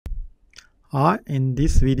In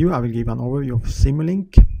this video I will give an overview of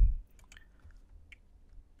Simulink.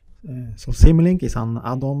 So Simulink is an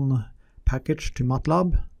add-on package to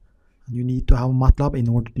MATLAB, and you need to have MATLAB in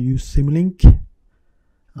order to use Simulink.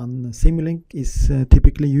 And Simulink is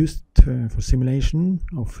typically used for simulation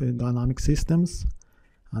of dynamic systems,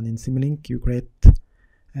 and in Simulink you create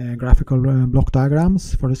graphical block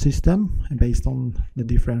diagrams for the system based on the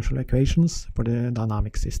differential equations for the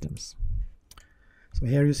dynamic systems. So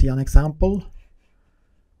here you see an example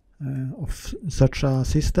of such a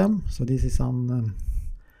system. So this is an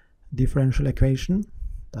differential equation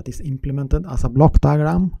that is implemented as a block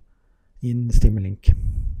diagram in Simulink.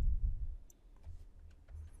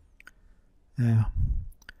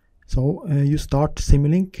 You start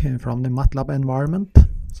Simulink from the MATLAB environment.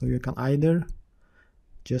 So you can either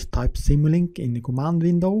just type Simulink in the command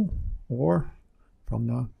window, or from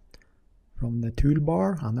the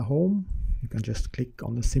toolbar and the home you can just click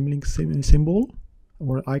on the Simulink symbol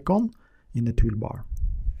or icon in the toolbar.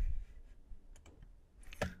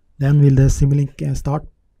 Then will the Simulink start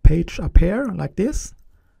page appear like this,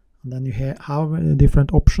 and then you have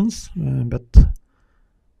different options, but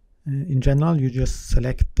in general you just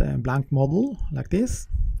select a blank model like this.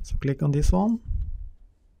 So click on this one,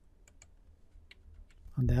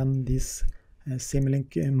 and then this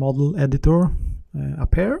Simulink model editor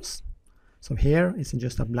appears. So here is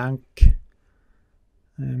just a blank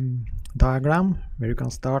diagram where you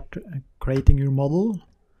can start creating your model,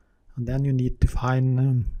 and then you need to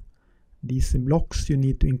find these blocks you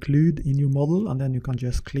need to include in your model, and then you can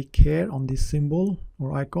just click here on this symbol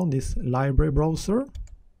or icon, this library browser,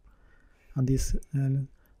 and this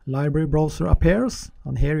library browser appears,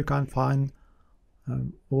 and here you can find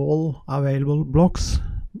all available blocks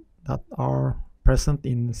that are present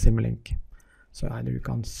in Simulink. So either you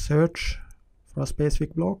can search for a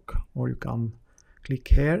specific block, or you can click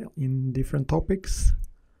here in different topics,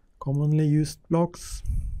 commonly used blocks,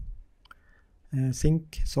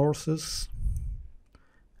 sync sources,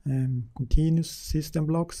 continuous system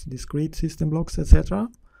blocks, discrete system blocks, etc.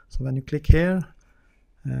 So when you click here,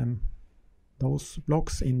 those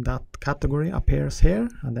blocks in that category appears here,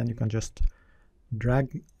 and then you can just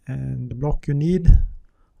drag the block you need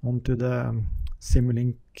onto the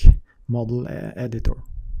Simulink model editor.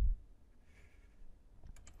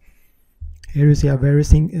 Here you see a very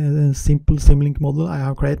simple Simulink model I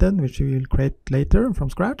have created, which we will create later from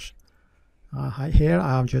scratch. Here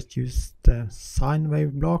I have just used the sine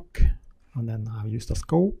wave block, and then I have used a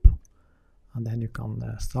scope, and then you can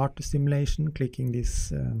start the simulation clicking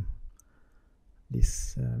this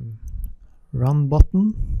run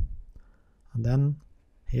button, and then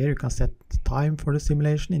here you can set time for the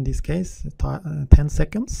simulation, in this case 10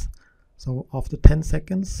 seconds. So after 10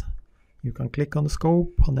 seconds you can click on the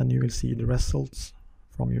scope, and then you will see the results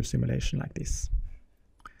from your simulation like this.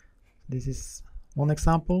 This is one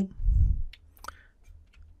example.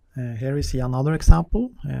 Here we see another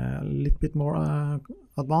example, a little bit more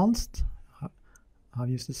advanced. I've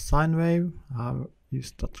used the sine wave, I've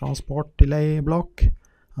used a transport delay block,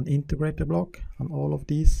 an integrator block, and all of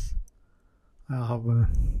these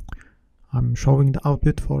I'm showing the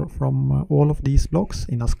output from all of these blocks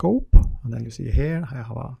in a scope. And then you see here I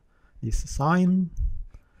have this sine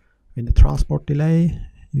with the transport delay.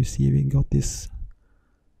 You see we got this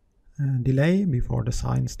delay before the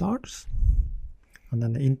sine starts, and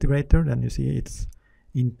then the integrator, then you see it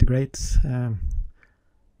integrates the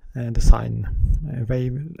sine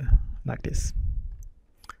wave like this.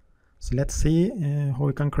 So let's see how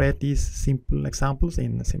we can create these simple examples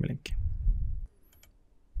in Simulink.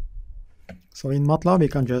 So in MATLAB we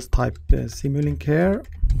can just type Simulink here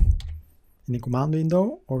in the command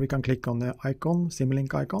window, or we can click on the icon,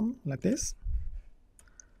 Simulink icon, like this,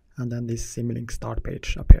 and then this Simulink start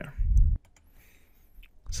page appear.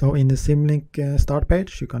 So in the Simulink start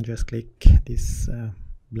page you can just click this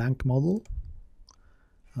blank model,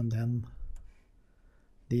 and then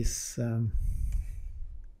this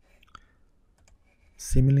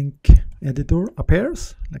Simulink editor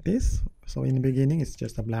appears like this. So in the beginning it's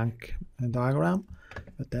just a blank diagram,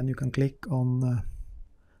 but then you can click on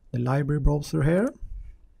the library browser here,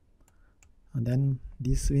 and then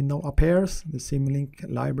this window appears, the Simulink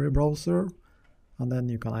library browser, and then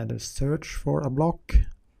you can either search for a block,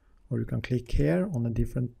 or you can click here on the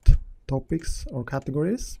different topics or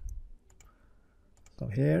categories. So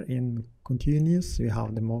here in continuous we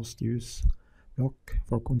have the most used block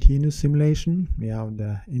for continuous simulation. We have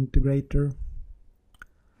the integrator,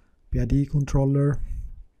 PID controller,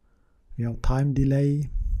 we have time delay,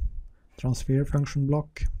 transfer function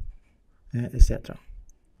block, etc.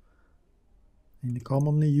 In the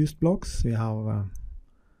commonly used blocks we have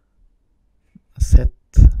set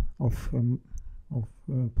of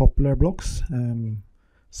popular blocks,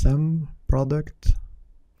 sum, product,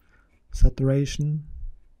 saturation,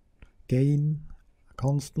 gain,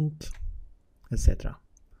 constant, etc.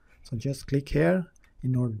 So just click here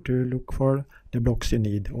in order to look for the blocks you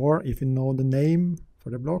need, or if you know the name for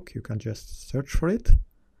the block, you can just search for it.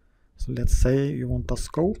 So let's say you want a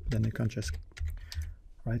scope, then you can just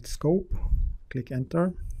write scope, click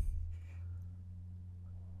enter.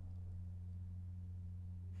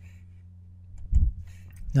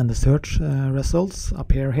 Then the search results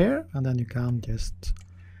appear here, and then you can just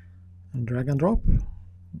drag and drop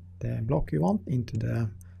the block you want into the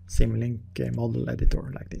Simulink model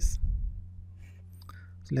editor like this.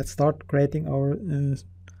 So let's start creating our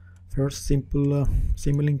first simple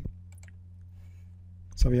Simulink.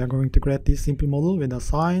 So we are going to create this simple model with a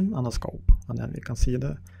sign and a scope, and then we can see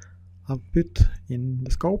the output in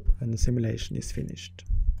the scope when the simulation is finished.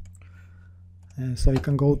 So you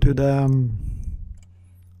can go to the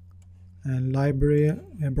library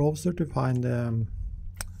browser to find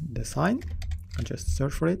the sign and just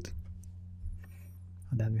search for it,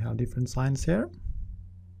 and then we have different signs here.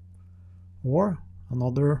 Or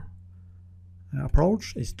another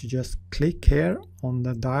approach is to just click here on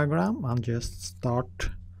the diagram and just start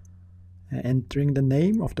entering the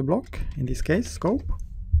name of the block, in this case scope,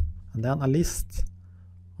 and then a list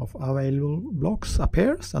of available blocks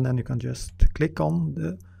appears, and then you can just click on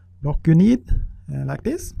the block you need like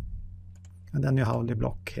this, and then you have the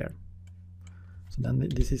block here. So then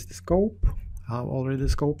this is the scope. I have already the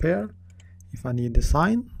scope here. If I need the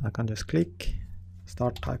sign, I can just click,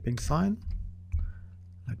 start typing sign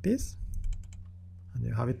like this, and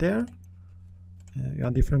you have it there. You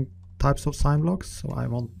have different types of sign blocks, so I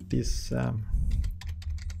want this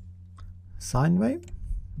sine wave,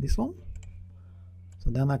 this one. So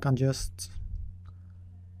then I can just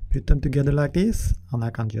put them together like this, and I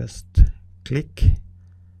can just click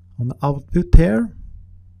on the output here,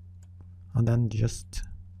 and then just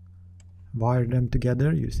wire them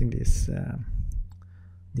together using this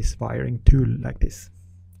this wiring tool like this.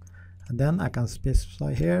 And then I can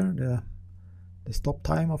specify here the stop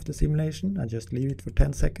time of the simulation. I just leave it for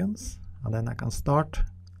 10 seconds, and then I can start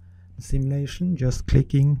the simulation just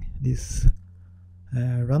clicking this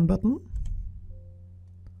run button.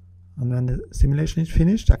 And when the simulation is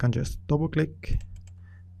finished, I can just double click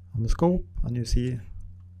on the scope, and you see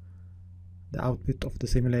the output of the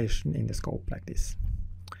simulation in the scope like this.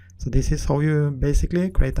 So this is how you basically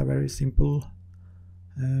create a very simple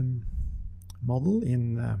model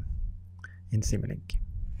in Simulink.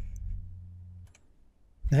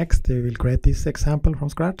 Next, we will create this example from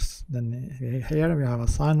scratch. Then here we have a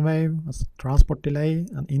sine wave, a transport delay,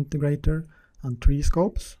 an integrator, and 3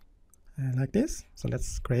 scopes like this. So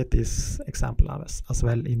let's create this example as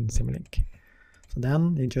well in Simulink. So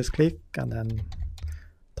then you just click and then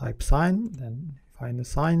type sine, then find the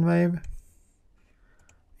sine wave.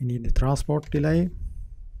 We need the transport delay.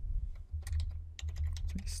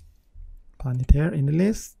 Just find it here in the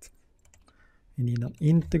list. We need an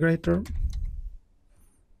integrator.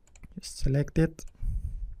 Just select it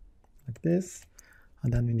like this,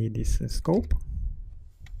 and then we need this scope.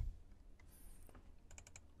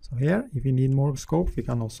 So here, if you need more scope, we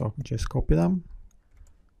can also just copy them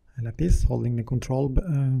like this, holding the control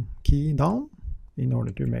key down in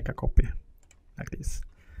order to make a copy like this.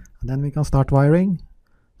 And then we can start wiring.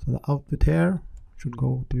 So the output here should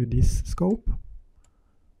go to this scope,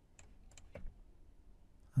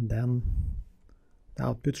 and then the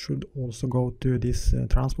output should also go to this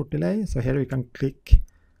transport delay. So here we can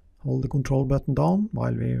hold the control button down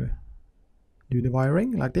while we do the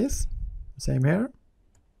wiring like this. Same here.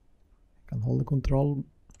 You can hold the control,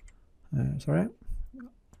 I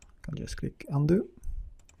can just click undo.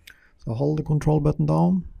 So hold the control button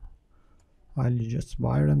down while you just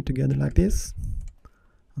wire them together like this.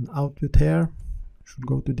 And output here should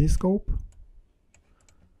go to this scope,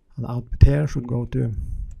 and output here should go to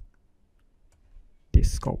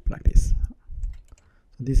this scope like this.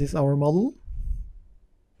 So this is our model,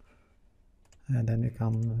 and then you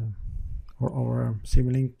can or our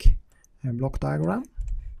Simulink block diagram,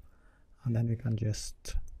 and then we can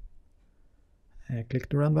just click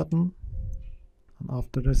the run button, and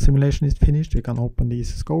after the simulation is finished we can open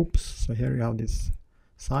these scopes. So here you have this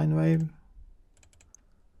sine wave,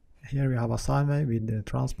 here we have a sine wave with the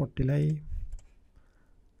transport delay,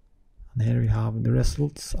 and here we have the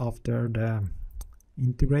results after the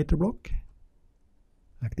integrator block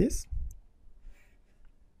like this.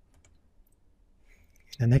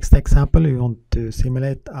 In the next example, we want to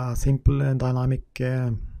simulate a simple dynamic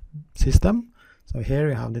system. So here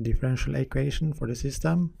we have the differential equation for the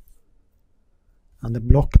system, And the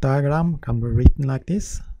block diagram can be written like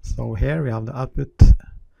this. So here we have the output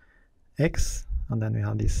X, and then we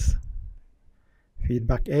have this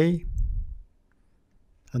feedback A,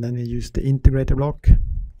 and then we use the integrator block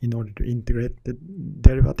in order to integrate the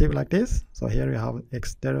derivative like this. So here we have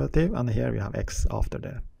X derivative, and here we have X after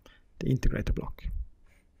the integrator block.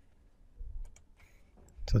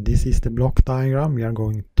 So this is the block diagram we are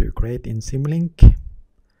going to create in Simulink.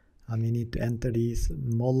 And we need to enter these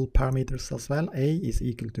model parameters as well. A is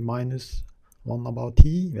equal to -1 about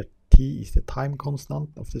t, where t is the time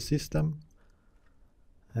constant of the system.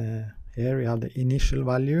 Here we have the initial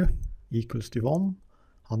value equals to 1,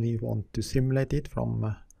 and we want to simulate it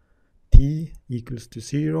from t equals to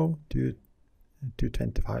 0 to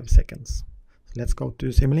 25 seconds. So let's go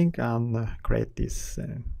to Simulink and create this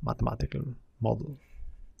mathematical model.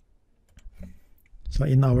 So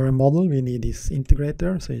in our model we need this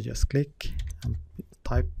integrator, so you just click and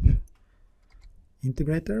type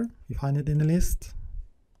integrator, you find it in the list.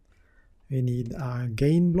 We need a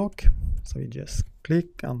gain block, so we just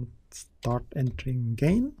click and start entering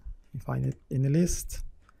gain, you find it in the list.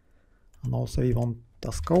 And also we want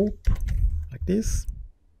a scope like this.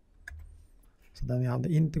 So then we have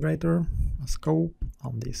the integrator, a scope,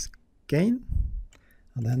 and this gain,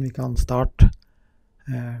 and then we can start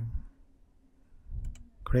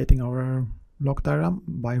creating our block diagram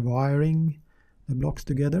by wiring the blocks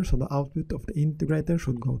together. So the output of the integrator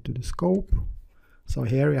should go to the scope. So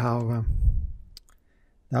here we have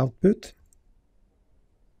the output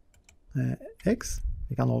X.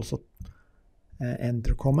 We can also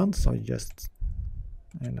enter comments, so just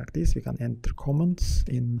like this we can enter comments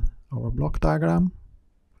in our block diagram.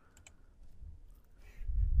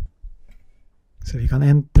 So we can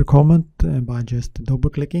enter comment by just double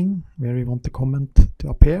clicking where we want the comment to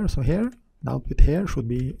appear. So here the output here should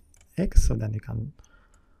be X, so then you can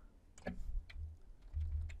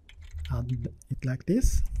add it like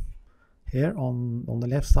this. Here on the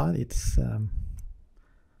left side it's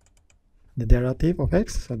the derivative of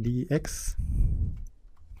X, so dx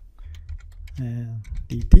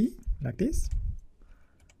dt like this.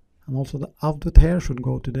 And also the output here should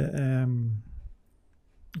go to the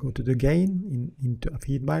gain into a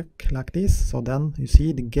feedback like this. So then you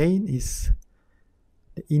see the gain is,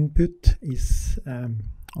 the input is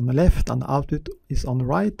on the left and the output is on the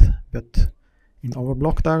right, but in our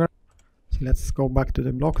block diagram. So let's go back to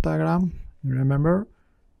the block diagram. Remember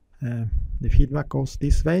the feedback goes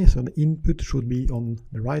this way, so the input should be on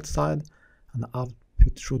the right side and the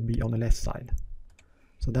output should be on the left side.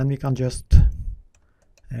 So then we can just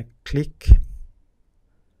click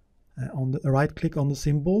on the right click on the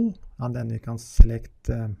symbol, and then we can select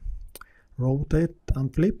rotate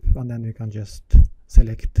and flip, and then we can just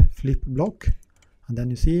select flip block, and then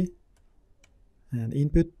you see the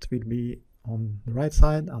input will be on the right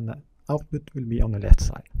side and the output will be on the left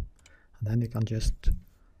side. And then you can just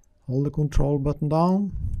hold the control button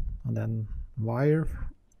down and then wire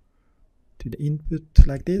to the input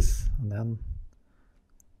like this, and then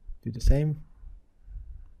do the same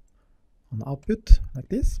on the output like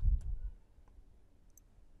this.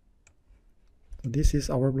 So this is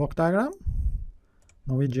our block diagram.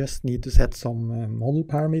 Now we just need to set some model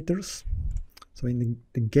parameters. So in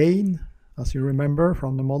the gain, as you remember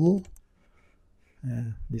from the model,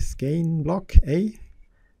 this gain block A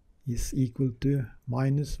is equal to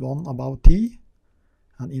 -1 about t,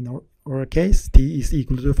 and in our case t is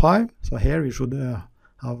equal to 5, so here we should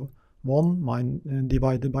have 1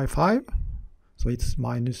 divided by 5, so it's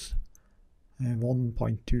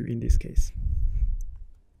 -1.2 in this case.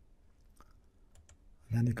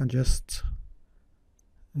 Then you can just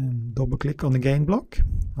double click on the gain block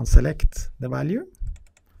and select the value,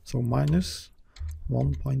 so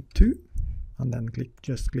 -1.2, and then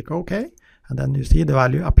just click OK, and then you see the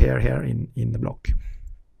value appear here in the block.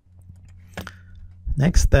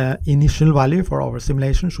 Next, the initial value for our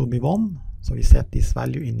simulation should be 1, so we set this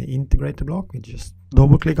value in the integrator block. We just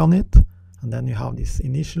double click on it, and then you have this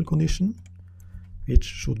initial condition which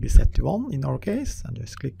should be set to 1 in our case, and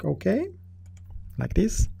just click OK like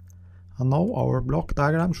this. And now our block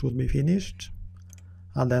diagram should be finished,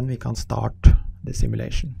 and then we can start the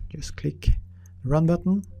simulation. Just click the run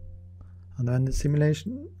button, and when the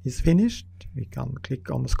simulation is finished we can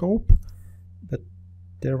click on the scope. But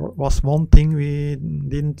there was one thing we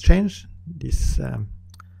didn't change, this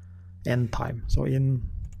end time. So in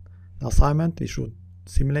the assignment we should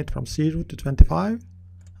simulate from 0 to 25,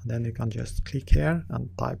 and then you can just click here and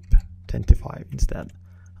type 25 instead,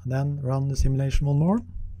 and then run the simulation one more,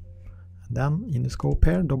 and then in the scope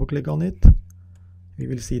here double click on it, we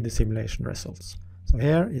will see the simulation results. So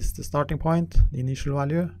here is the starting point, the initial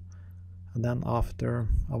value, and then after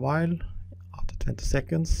a while, after 20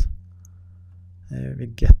 seconds, we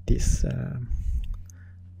get this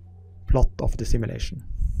plot of the simulation.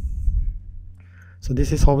 So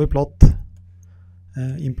this is how we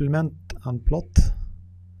implement and plot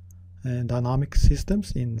dynamic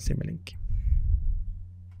systems in Simulink.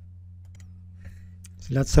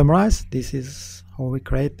 So let's summarize. This is how we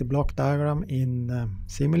create the block diagram in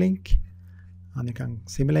Simulink, and you can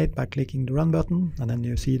simulate by clicking the run button, and then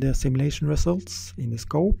you see the simulation results in the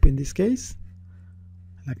scope in this case,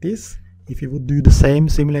 like this. If you would do the same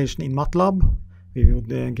simulation in MATLAB, we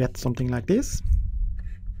would get something like this.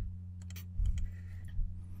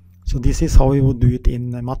 So this is how we would do it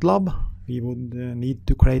in MATLAB. We would need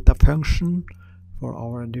to create a function for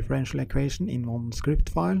our differential equation in one script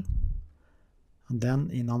file, and then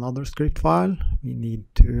in another script file we need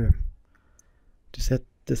to set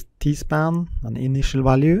the t-span an initial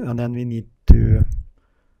value, and then we need to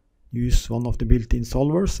use one of the built-in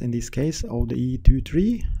solvers, in this case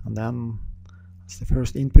ODE23, and then as the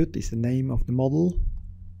first input is the name of the model,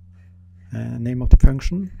 name of the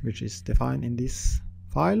function, which is defined in this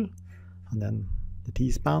file, and then the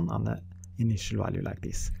t-span and the initial value like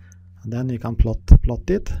this. And then you can plot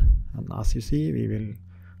it, and as you see, we will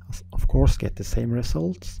of course get the same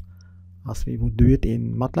results as we would do it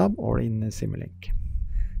in MATLAB or in Simulink.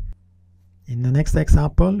 In the next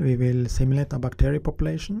example, we will simulate a bacteria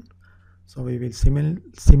population. So we will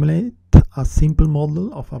simulate a simple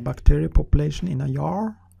model of a bacteria population in a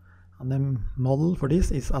jar, and the model for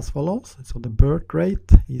this is as follows. So the birth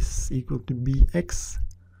rate is equal to bx,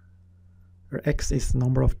 where x is the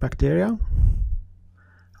number of bacteria,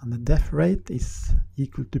 and the death rate is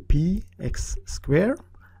equal to px squared,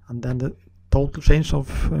 and then the total change of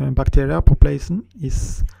bacteria population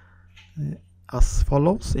is as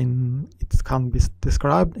follows. It can be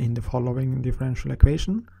described in the following differential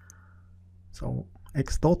equation. So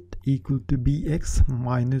x dot equal to bx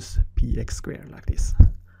minus px squared, like this.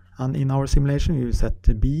 And in our simulation we will set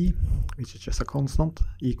the b, which is just a constant,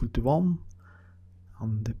 equal to 1,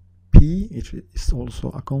 and the p, which is also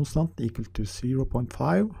a constant, equal to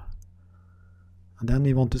 0.5. And then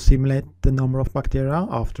we want to simulate the number of bacteria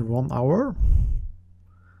after 1 hour.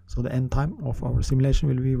 So the end time of our simulation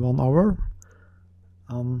will be 1 hour,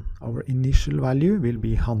 and our initial value will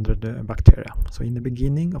be 100 bacteria. So in the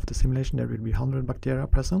beginning of the simulation there will be 100 bacteria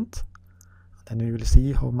present, and then we will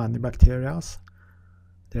see how many bacteria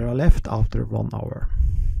there are left after 1 hour.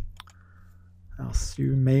 As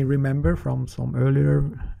you may remember from some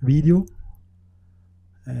earlier video,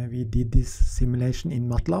 we did this simulation in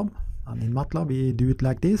MATLAB, and in MATLAB we do it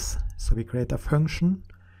like this. So we create a function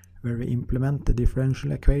where we implement the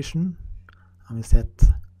differential equation, and we set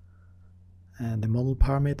the model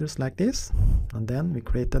parameters like this, and then we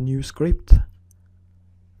create a new script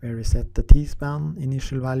where we set the t-span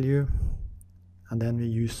initial value, and then we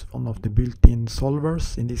use one of the built-in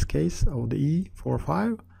solvers, in this case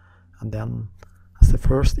ODE45, and then as the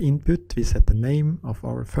first input we set the name of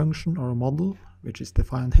our function or model, which is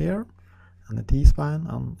defined here, and the t-span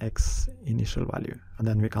and x initial value, and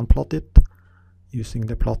then we can plot it using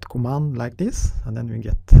the plot command like this, and then we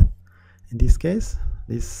get, in this case,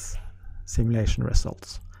 this simulation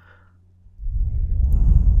results.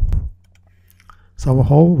 So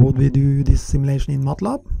how would we do this simulation in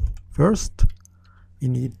MATLAB? First, we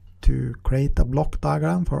need to create a block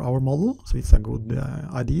diagram for our model. So it's a good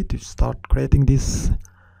idea to start creating this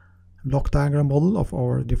block diagram model of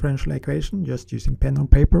our differential equation just using pen and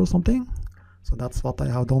paper or something. So that's what I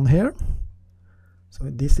have done here. So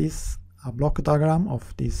this is a block diagram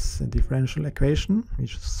of this differential equation,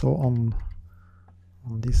 which is so on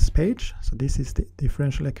this page. So this is the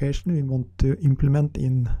differential equation we want to implement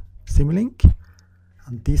in Simulink,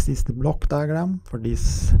 and this is the block diagram for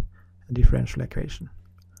this differential equation.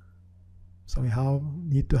 So we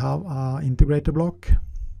need to have an integrator block.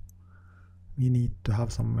 We need to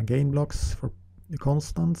have some gain blocks for the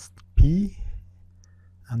constants p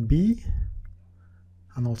and b,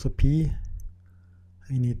 and also p.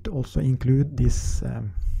 We need to also include this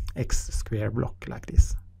x square block like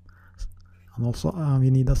this. And also we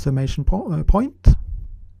need a summation point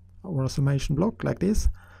or a summation block like this.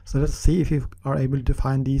 So let's see if we are able to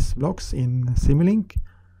find these blocks in Simulink,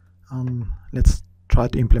 and let's try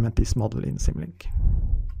to implement this model in Simulink.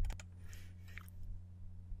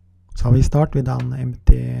 So we start with an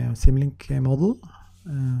empty Simulink model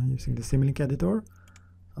using the Simulink editor,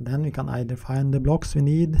 and then we can either find the blocks we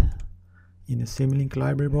need in the Simulink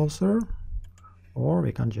library browser, or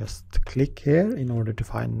we can just click here in order to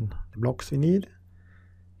find the blocks we need.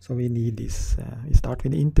 So we need this, we start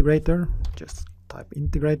with the integrator, just type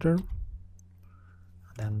integrator,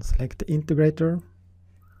 Then select the integrator.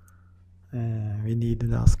 We need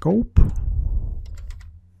the scope and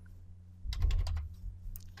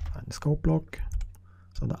the scope block.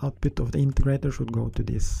 So the output of the integrator should go to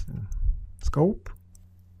this scope.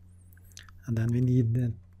 And then we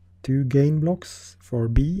need two gain blocks for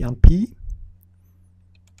B and P.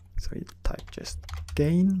 So we type just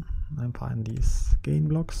gain and find these gain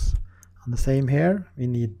blocks. And the same here, we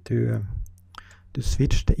need to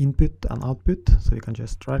switch the input and output. So you can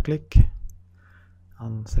just right click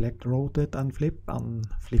and select rotate and flip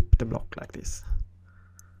the block like this.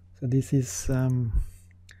 So this is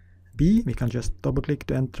B. We can just double click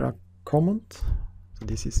to enter a comment. So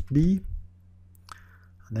this is B.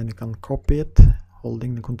 And then we can copy it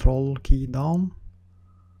holding the control key down.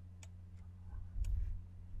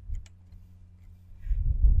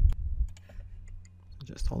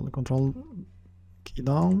 Just hold the control key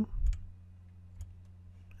down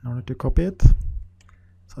in order to copy it.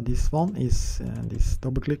 So this one is this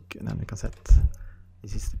double click, and then we can set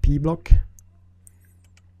this is the P block.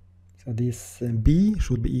 So this B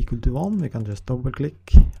should be equal to 1. We can just double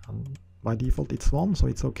click, and by default it's 1, so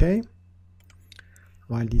it's okay.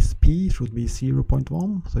 While this P should be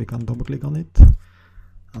 0.1, so you can double click on it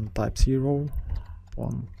and type 0.5,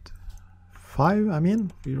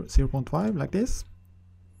 0.5 like this.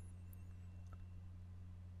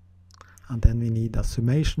 And then we need a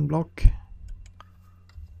summation block.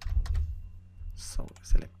 So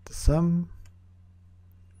select the sum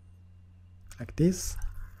like this.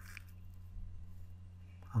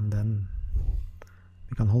 And then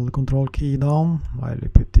we can hold the control key down while we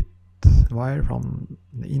put it wire from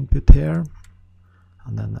the input here,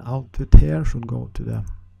 and then the output here should go to the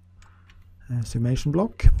summation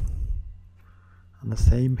block. And the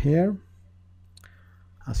same here.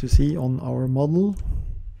 As you see on our model,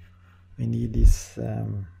 we need this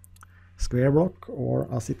square block, or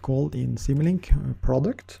as it's called in Simulink,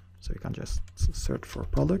 product. So you can just search for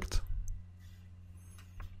product.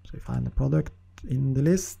 So you find the product in the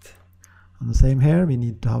list. And the same here, we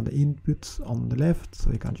need to have the inputs on the left, so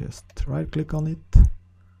you can just right click on it,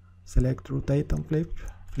 select rotate and flip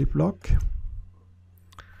block,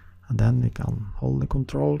 and then we can hold the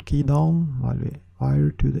control key down while we wire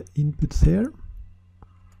to the inputs here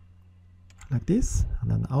like this, and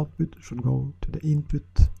then the output should go to the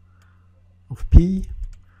input of P,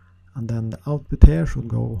 and then the output here should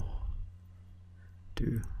go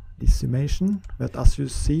to this summation. But as you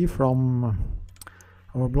see from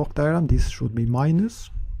our block diagram, this should be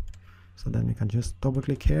minus. So then we can just double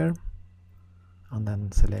click here and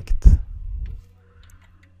then select,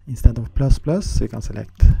 instead of plus plus, you can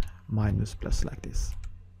select minus plus like this,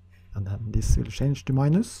 and then this will change to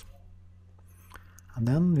minus. And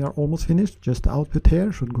then we are almost finished. Just the output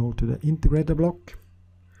here should go to the integrator block.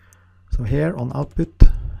 So here on output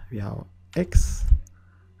we have x,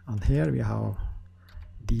 and here we have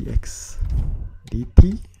dx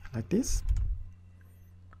dt like this.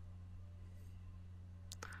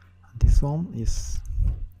 This one is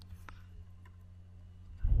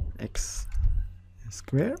x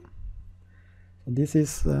square. So this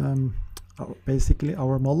is basically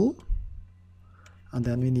our model, and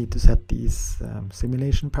then we need to set these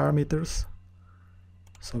simulation parameters.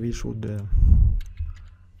 So we should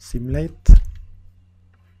simulate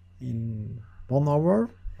in 1 hour,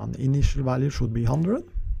 and the initial value should be 100.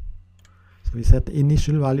 So we set the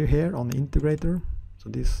initial value here on the integrator. So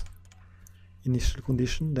this initial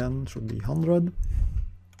condition then should be 100,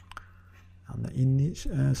 and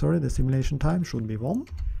the simulation time should be 1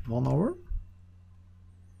 hour.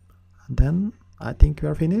 And then I think we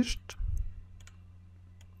are finished.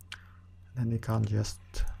 Then we can just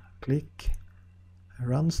click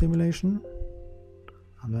run simulation,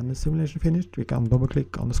 and when the simulation finished, we can double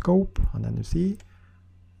click on the scope, and then you see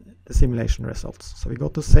the simulation results. So we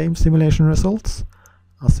got the same simulation results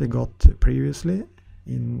as we got previously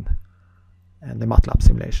in the MATLAB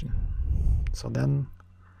simulation. So then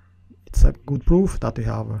it's a good proof that we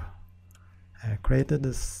have created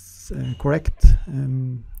this correct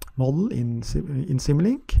model in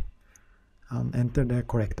Simulink and enter the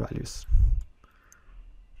correct values.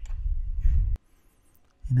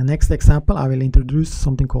 In the next example, I will introduce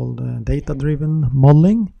something called data-driven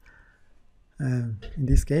modeling. In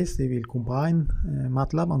this case, we will combine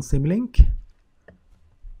MATLAB and Simulink.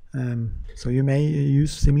 So you may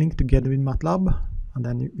use Simulink together with MATLAB, and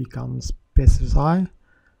then we can specify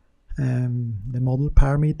the model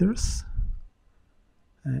parameters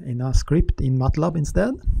in a script in MATLAB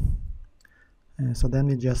instead. So then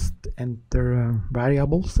we just enter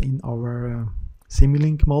variables in our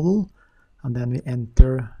Simulink model, and then we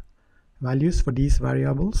enter values for these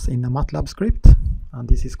variables in a MATLAB script, and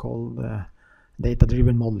this is called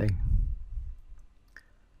data-driven modeling.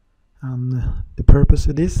 And the purpose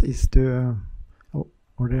of this is to,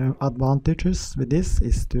 or the advantages with this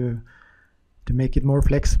is to make it more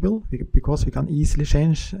flexible, because we can easily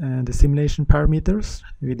change the simulation parameters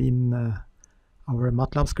within our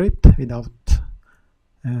MATLAB script without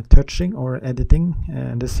touching or editing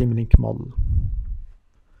the Simulink model.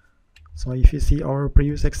 So if you see our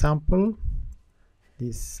previous example,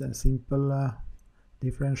 this simple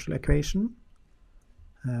differential equation,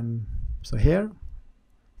 so here,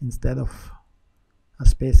 instead of a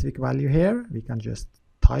specific value here, we can just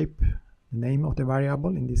type the name of the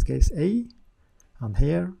variable, in this case a, and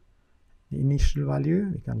here the initial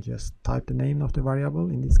value, we can just type the name of the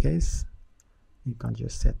variable, in this case you can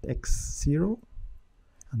just set x0,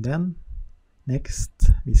 and then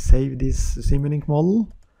next we save this Simulink model,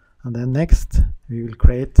 and then next we will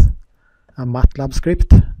create a MATLAB script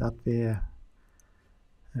that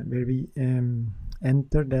where we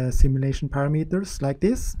enter the simulation parameters like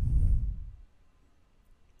this,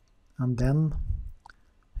 and then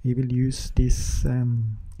we will use this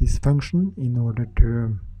this function in order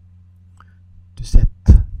to set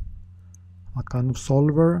what kind of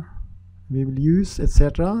solver we will use,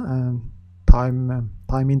 etc.,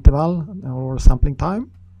 time interval or sampling time,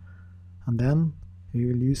 and then we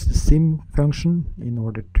will use the sim function in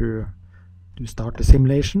order to start the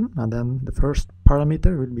simulation. And then the first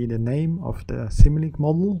parameter will be the name of the Simulink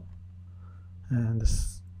model and the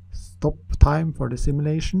stop time for the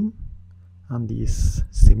simulation, and these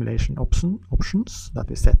simulation options that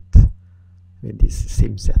we set with this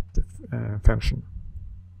simset function.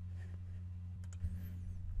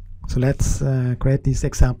 So let's create this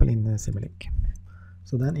example in Simulink.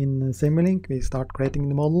 So then in Simulink we start creating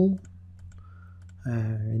the model.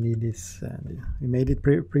 We need this, we made it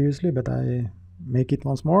previously, but I make it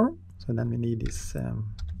once more. So then we need this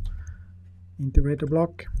integrator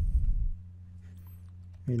block,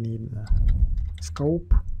 we need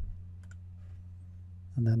scope,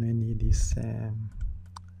 and then we need this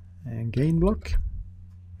gain block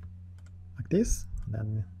like this. And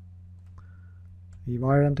then we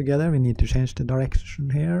wire them together. We need to change the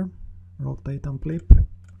direction here, rotate and flip, and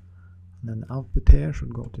then the output here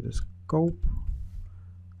should go to the scope,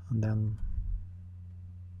 and then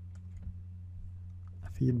a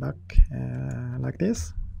feedback like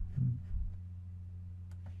this.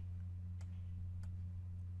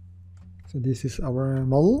 So this is our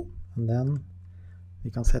model, and then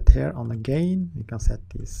we can set here on the gain, we can set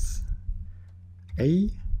this a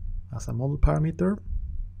as a model parameter,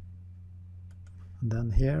 and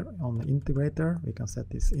then here on the integrator we can set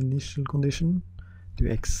this initial condition to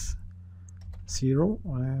x0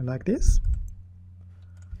 like this.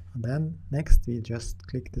 And then next we just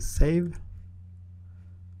click the save,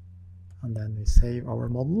 and then we save our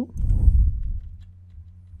model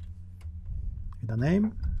with a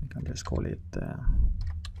name. We can just call it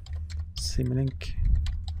Simulink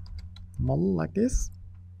model like this.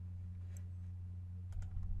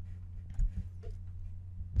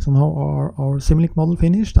 So now our Simulink model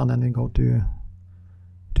finished, and then we go to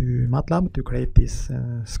MATLAB to create this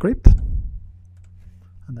script,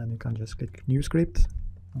 and then you can just click new script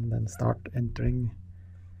and then start entering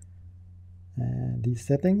these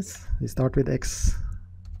settings. We start with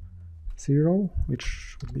x0,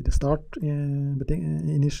 which would be the start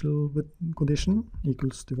initial condition,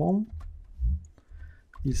 equals to 1.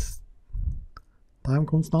 This time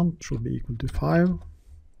constant should be equal to 5,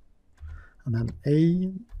 and then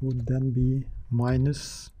a would then be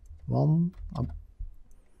 -1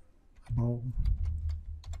 above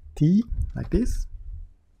t like this,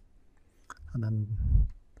 and then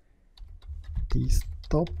the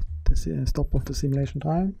stop of the simulation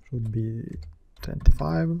time should be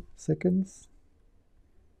 25 seconds,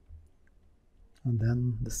 and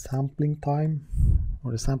then the sampling time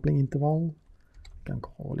or the sampling interval, you can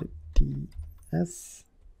call it ts,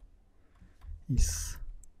 is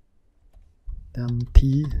then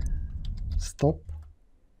t stop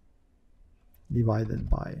divided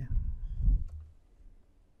by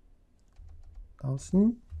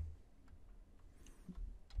 1000,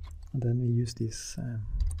 and then we use these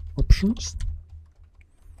options,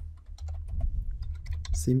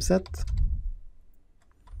 simset,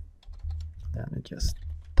 then we just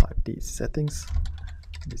type these settings.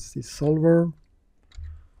 This is solver,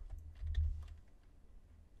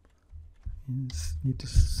 need to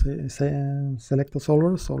select a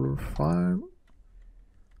solver 5,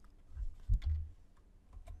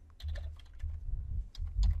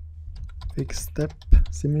 fixed step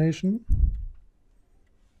simulation,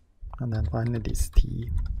 and then finally this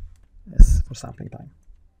ts for sampling time.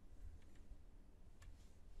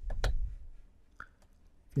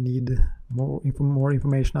 If you need more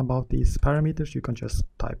information about these parameters, you can just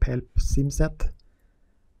type help simset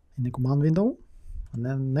in the command window, and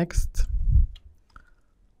then next.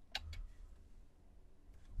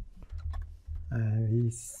 We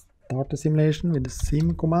start the simulation with the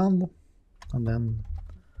sim command, and then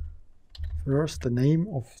first the name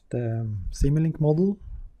of the Simulink model,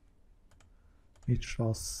 which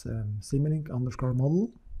was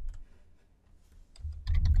Simulink_model.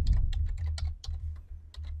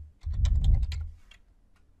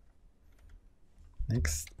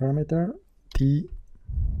 Next parameter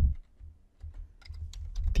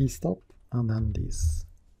t-stop, and then these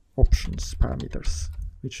options parameters,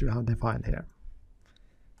 which you have defined here.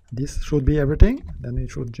 This should be everything. Then we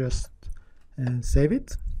should just save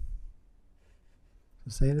it. So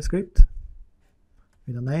save the script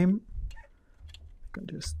with a name. You can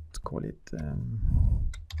just call it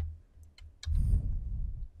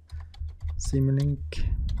Simulink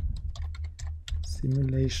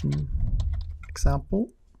simulation example,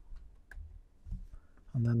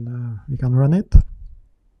 and then we can run it, and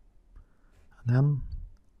then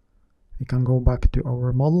we can go back to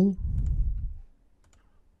our model,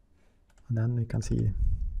 and then we can see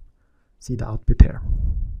the output here.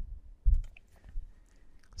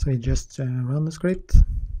 So we just run the script,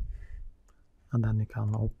 and then we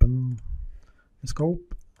can open the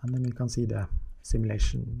scope, and then we can see the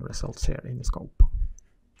simulation results here in the scope.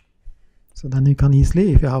 So then you can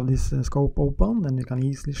easily, if you have this scope open, then you can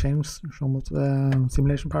easily change some of the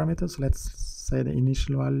simulation parameters. Let's say the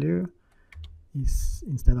initial value is,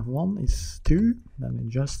 instead of 1, is 2. Then we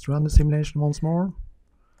just run the simulation once more,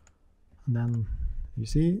 and then you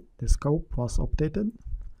see the scope was updated.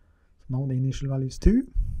 So now the initial value is 2.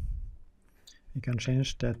 You can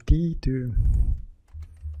change the t to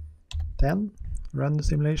 10, run the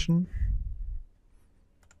simulation,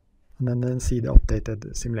 and then see the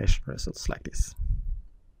updated simulation results like this.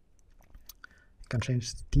 You can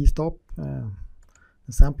change the t-stop, the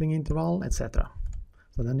sampling interval, etc.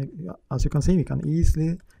 So then, as you can see, we can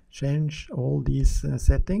easily change all these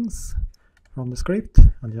settings from the script,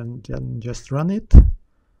 and then just run it,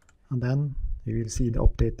 and then you will see the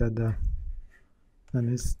updated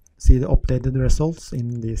results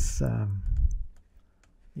in this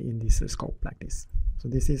scope like this. So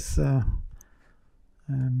this is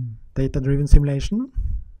data-driven simulation,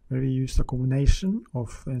 where we use a combination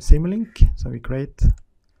of Simulink. So we create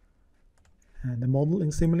the model in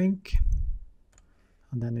Simulink,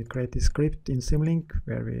 and then we create the script in Simulink,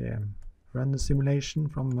 where we run the simulation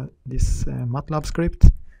from this MATLAB script,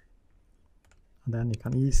 and then you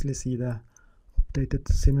can easily see the updated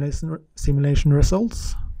simulation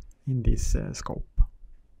results in this scope.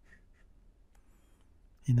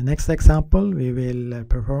 In the next example, we will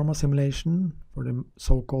perform a simulation for the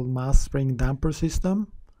so-called mass spring damper system,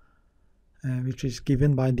 which is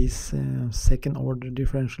given by this second-order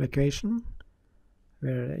differential equation,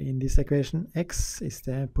 where in this equation x is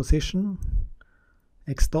the position,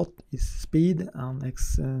 x dot is speed, and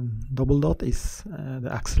x double dot is the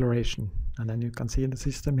acceleration. And then you can see the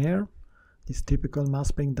system here, this typical mass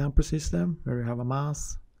spring damper system, where you have a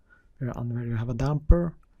mass, where you have a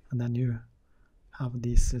damper, and then you have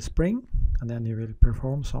this spring, and then you will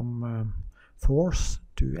perform some force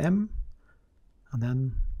to m, and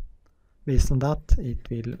then based on that it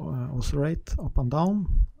will oscillate up and down,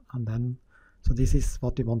 and then so this is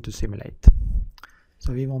what we want to simulate.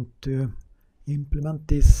 So we want to implement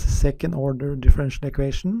this second order differential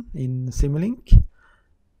equation in Simulink,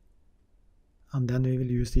 and then we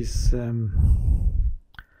will use this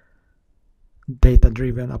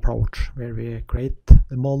data-driven approach, where we create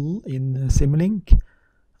the model in Simulink,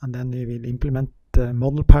 and then we will implement the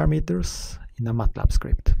model parameters in a MATLAB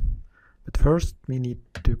script. But first we need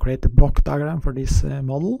to create a block diagram for this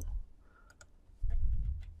model,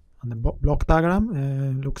 and the block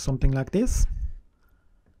diagram looks something like this.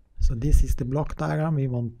 So this is the block diagram we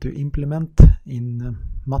want to implement in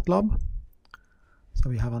MATLAB. So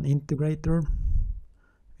we have an integrator,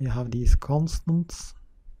 we have these constants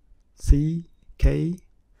c, k,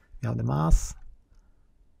 we have the mass,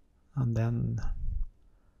 and then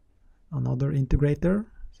another integrator,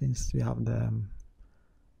 since we have the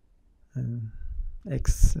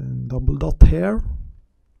x double dot here,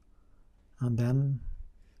 and then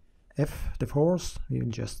f, the force, we will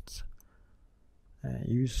just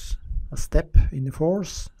use a step in the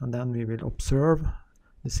force, and then we will observe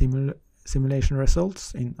the simulation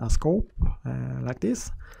results in a scope like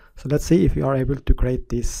this. So let's see if we are able to create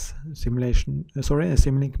this a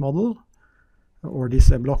Simulink model, or this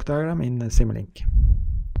block diagram in Simulink.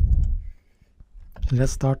 So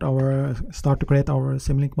let's start to create our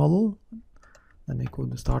Simulink model. Then we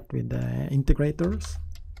could start with the integrators.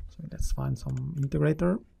 So let's find some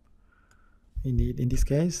integrator. We need, in this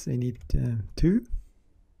case, we need 2.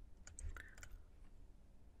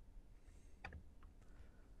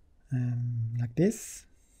 Like this.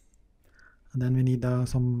 And then we need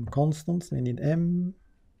some constants. We need M,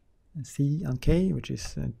 C, and K, which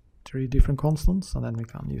is 3 different constants. And then we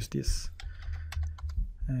can use this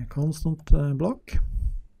constant block.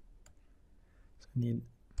 So we need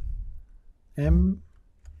M,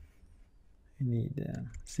 we need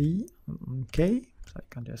C and K. So I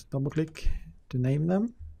can just double click to name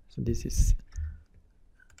them. So this is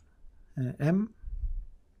M.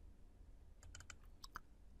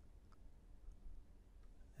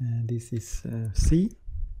 This is C,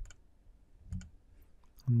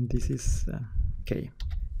 and this is K.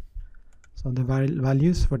 So the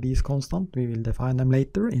values for these constants, we will define them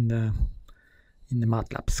later in the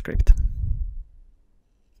MATLAB script.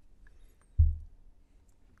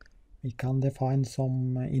 We can define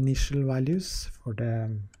some initial values for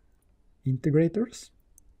the integrators.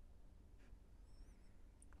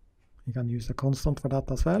 We can use a constant for that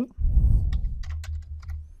as well.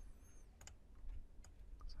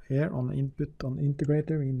 Here on the input on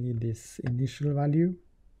integrator, we need this initial value.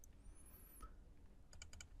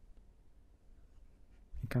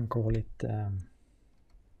 We can call it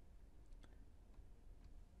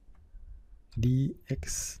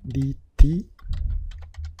dx dt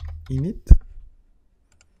init,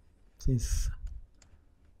 since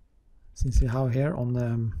we have here on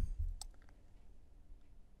the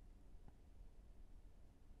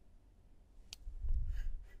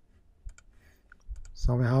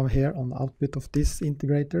so we have here on the output of this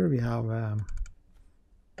integrator, we have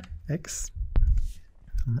x.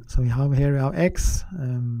 So we have here, we have x,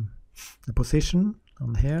 the position,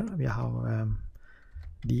 and here we have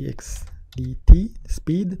dx dt, the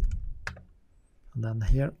speed, and then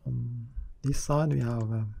here on this side we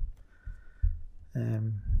have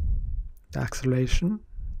the acceleration,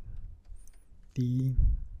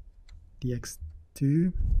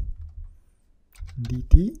 dx2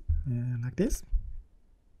 dt, like this.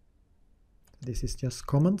 This is just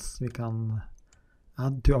comments we can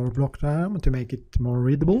add to our block diagram to make it more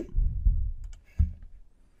readable.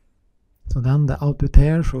 So then the output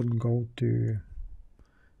here should go to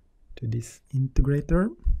this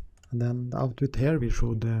integrator, and then the output here we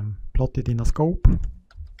should plot it in a scope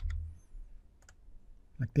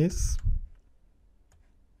like this,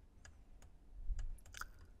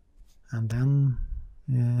 and then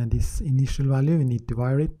this initial value we need to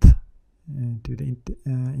wire it to the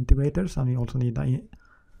integrators, and we also need an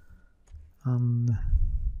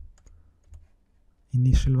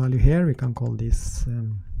initial value here. We can call this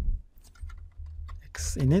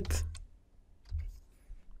x init,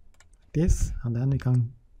 this, and then we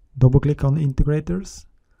can double click on integrators,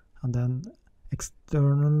 and then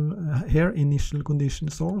external here initial condition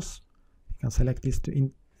source, you can select this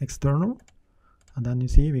to external, and then you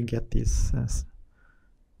see we get this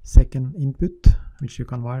second input, which you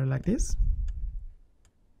can wire like this.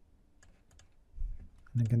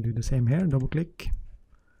 And you can do the same here, double click,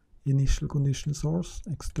 initial condition source,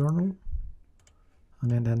 external,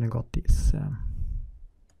 and then we got this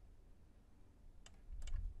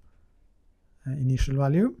initial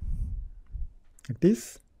value like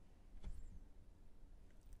this.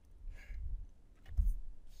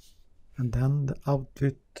 And then the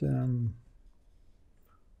output from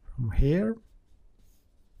here.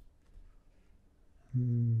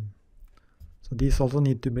 So these also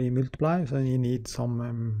need to be multiplied, so you need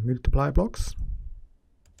some multiply blocks.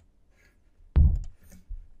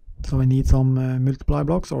 So we need some multiply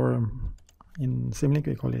blocks, or in Simulink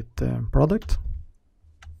we call it product.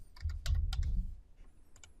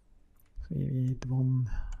 So we need one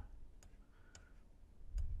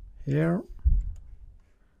here,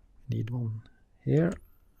 we need one here,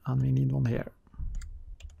 and we need one here,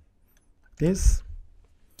 like this.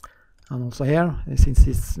 And also here, since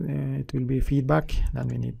it will be feedback, then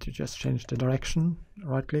we need to just change the direction,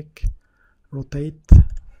 right click, rotate,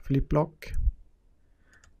 flip block,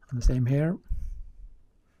 and the same here,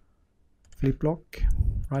 flip block,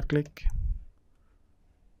 right click,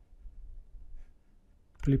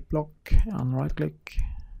 flip block, and right click,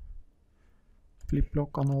 flip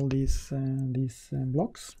block on all these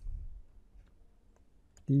blocks.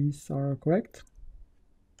 These are correct.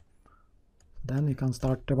 Then we can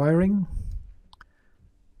start the wiring.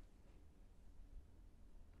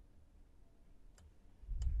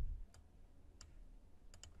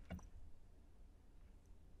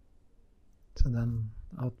 So then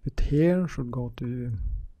output here should go to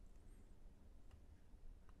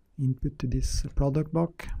input to this product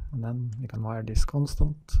block, and then we can wire this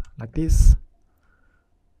constant like this.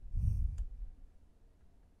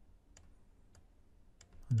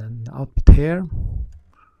 And then the output here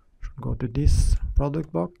should go to this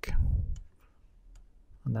product block,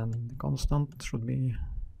 and then the constant should be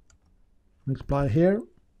multiplied here,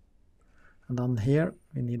 and then here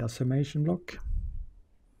we need a summation block.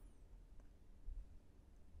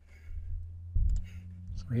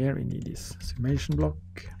 So here we need this summation block,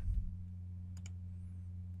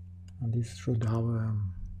 and this should have you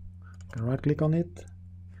can right click on it,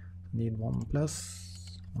 need 1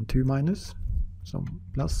 plus and 2 minus, so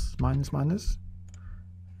plus minus minus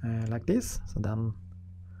like this. So then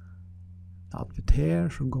the output here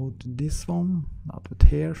should go to this one, the output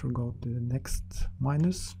here should go to the next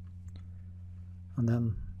minus, and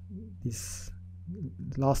then this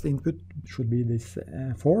last input should be this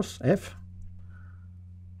force F.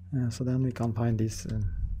 So then we can find this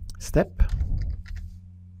step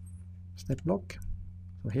block.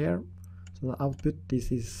 So here, so the output,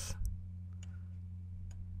 this is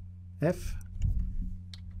F,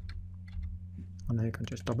 and then you can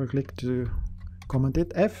just double click to comment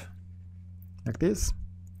it F like this,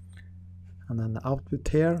 and then the output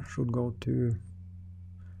here should go to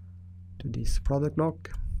this product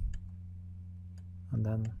block, and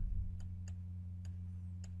then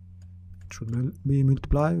it should be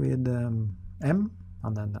multiplied with M,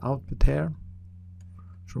 and then the output here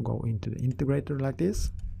should go into the integrator like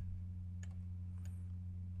this.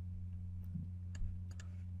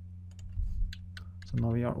 So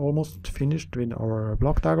now we are almost finished with our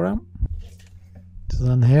block diagram. So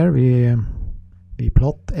then here we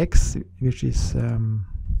plot X, which is so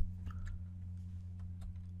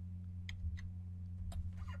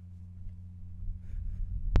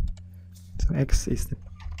X is the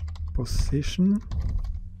position.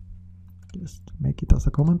 Just make it as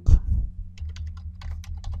a comment.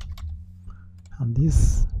 And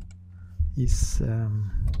this is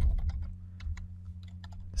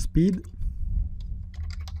speed,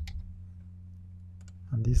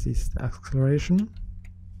 and this is the acceleration,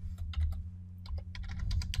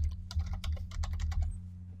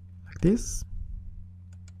 like this.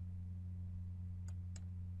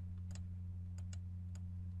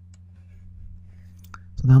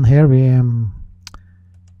 So then here we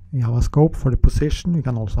have a scope for the position. We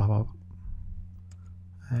can also have a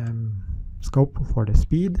scope for the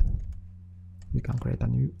speed. We can create a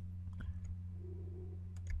new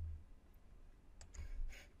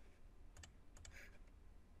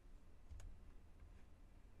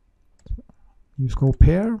scope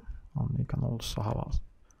here, and we can also have a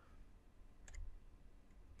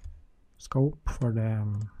scope for the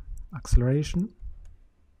acceleration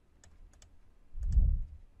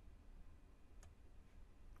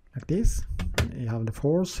like this. You have the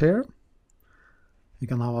force here. You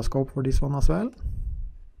can have a scope for this one as well.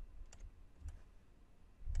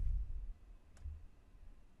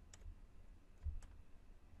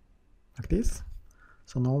 Like this.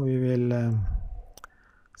 So now we will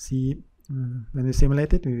see, when we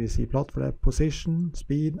simulate it, we will see plot for the position,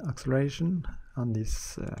 speed, acceleration, and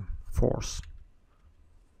this force.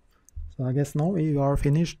 So I guess now we are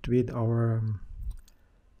finished with our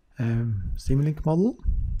Simulink model.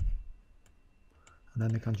 And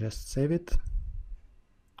then you can just save it,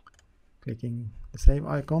 clicking the save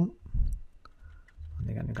icon, and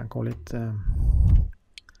again you can call it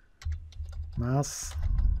mass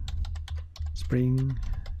spring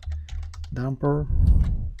damper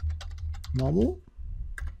model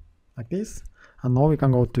like this. And now we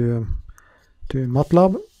can go to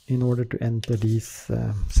MATLAB in order to enter these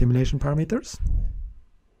simulation parameters.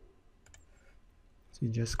 So you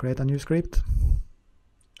just create a new script.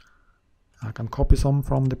 I can copy some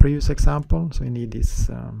from the previous example, so you need this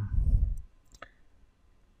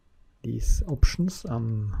these options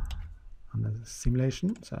and the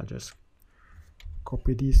simulation. So I just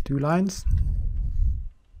copy these two lines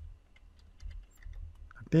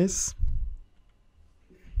like this.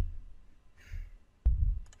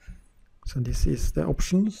 So this is the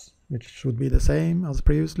options, which should be the same as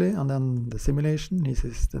previously, and then the simulation. This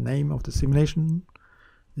is the name of the simulation,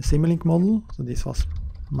 the Simulink model. So this was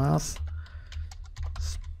mass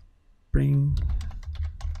spring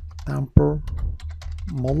damper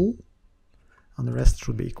model, and the rest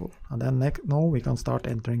should be equal. And then now we can start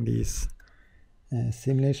entering these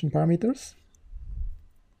simulation parameters.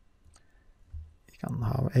 We can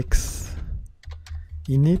have x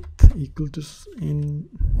init equal to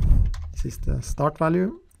this is the start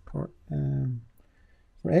value for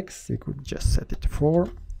x. We could just set it to 4.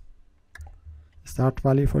 Start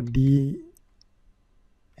value for dx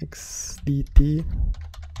dt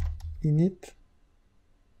init.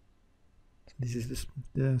 This is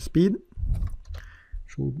the speed.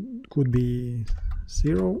 Could be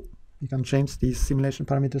 0. We can change these simulation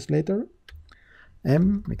parameters later.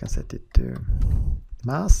 M, we can set it to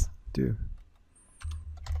mass to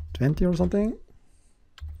 20 or something.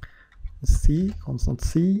 C, constant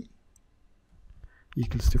C,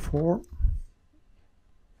 equals to 4.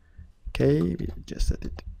 K, we just set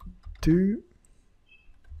it to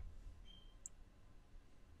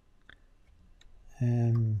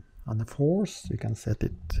 2. On the force, you can set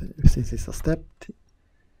it, since it's a step,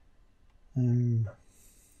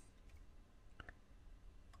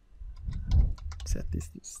 set this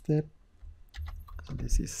to step, so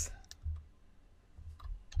this is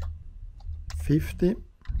 50,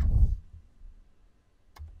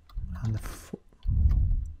 and the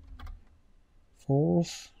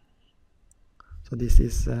force, so this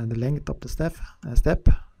is the length of the step,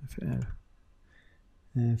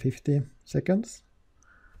 50 seconds,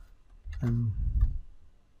 and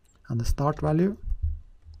the start value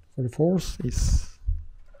for the force is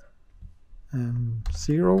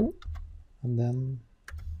 0, and then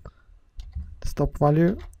the stop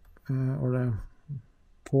value or the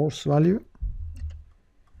force value,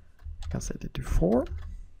 you can set it to 4.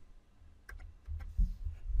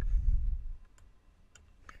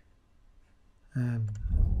 You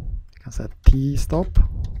can set T stop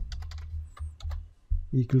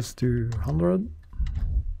equals to 100,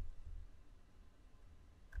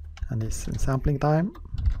 and this in sampling time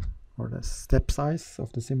or the step size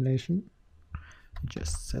of the simulation,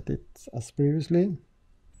 just set it as previously,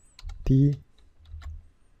 T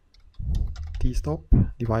stop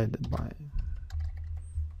divided by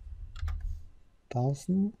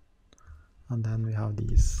 1000, and then we have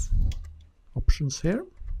these options here.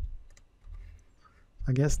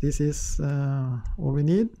 I guess this is all we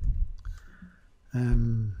need. I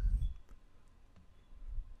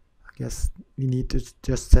guess we need to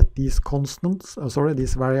just set these constants,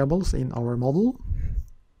 these variables in our model.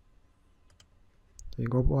 So we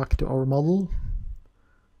go back to our model.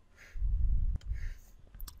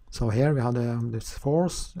 So here we have this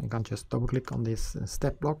force. You can just double click on this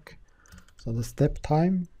step block. So the step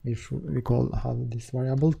time, we have this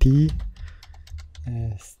variable T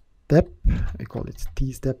step, we call it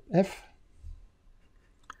T step F.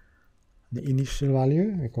 The initial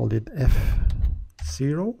value, we call it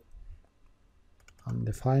F0, and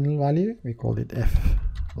the final value, we call it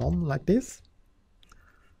F1, like this.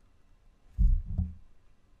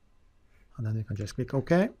 And then you can just click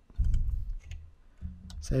OK,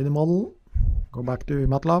 save the model, go back to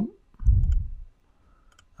MATLAB,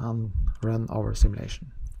 and run our simulation.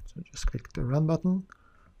 So just click the run button.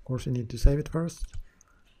 Of course, you need to save it first.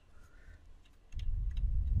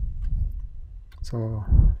 So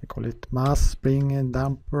we call it mass spring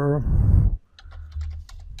damper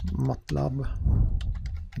MATLAB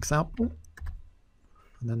example,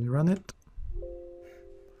 and then we run it.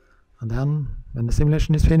 And then when the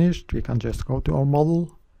simulation is finished, we can just go to our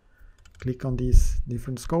model, click on these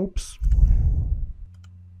different scopes.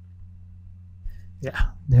 Yeah,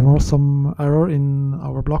 there was some error in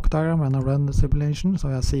our block diagram when I ran the simulation. So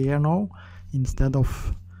I see here now, instead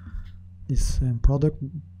of this product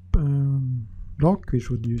block, we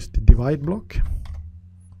should use the divide block.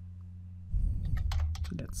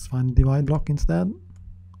 So let's find divide block instead,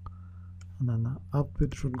 and then the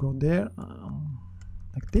output should go there,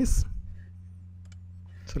 like this.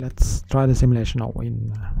 So let's try the simulation now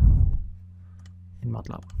in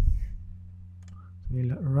MATLAB. So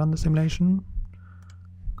we'll run the simulation,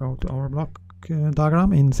 go to our block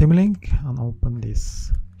diagram in Simulink, and open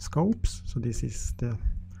these scopes. So this is the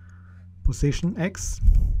position X.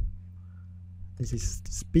 This is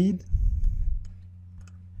the speed.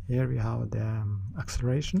 Here we have the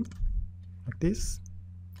acceleration, like this.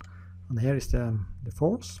 And here is the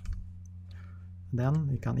force. And then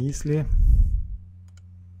we can easily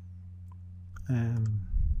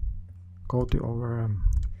go to our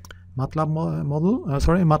MATLAB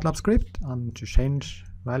MATLAB script, and to change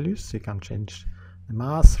values, you can change the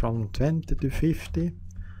mass from 20 to 50,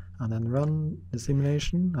 and then run the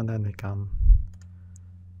simulation, and then we can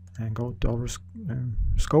go to our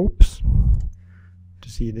scopes to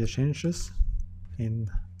see the changes in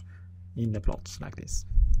the plots, like this.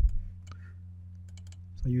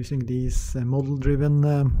 So using this model-driven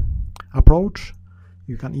approach,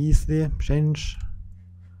 you can easily change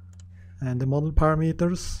the model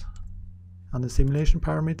parameters and the simulation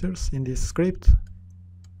parameters in this script,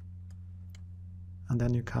 and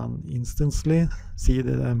then you can instantly see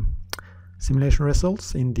the simulation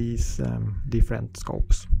results in these different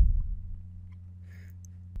scopes.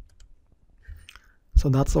 So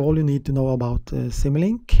that's all you need to know about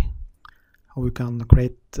Simulink, how you can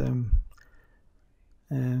create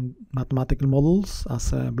mathematical models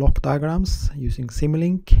as block diagrams using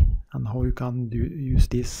Simulink, and how you can use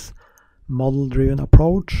this model-driven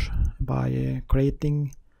approach by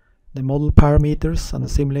creating the model parameters and the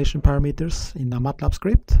simulation parameters in a MATLAB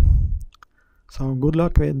script. So good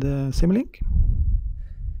luck with Simulink.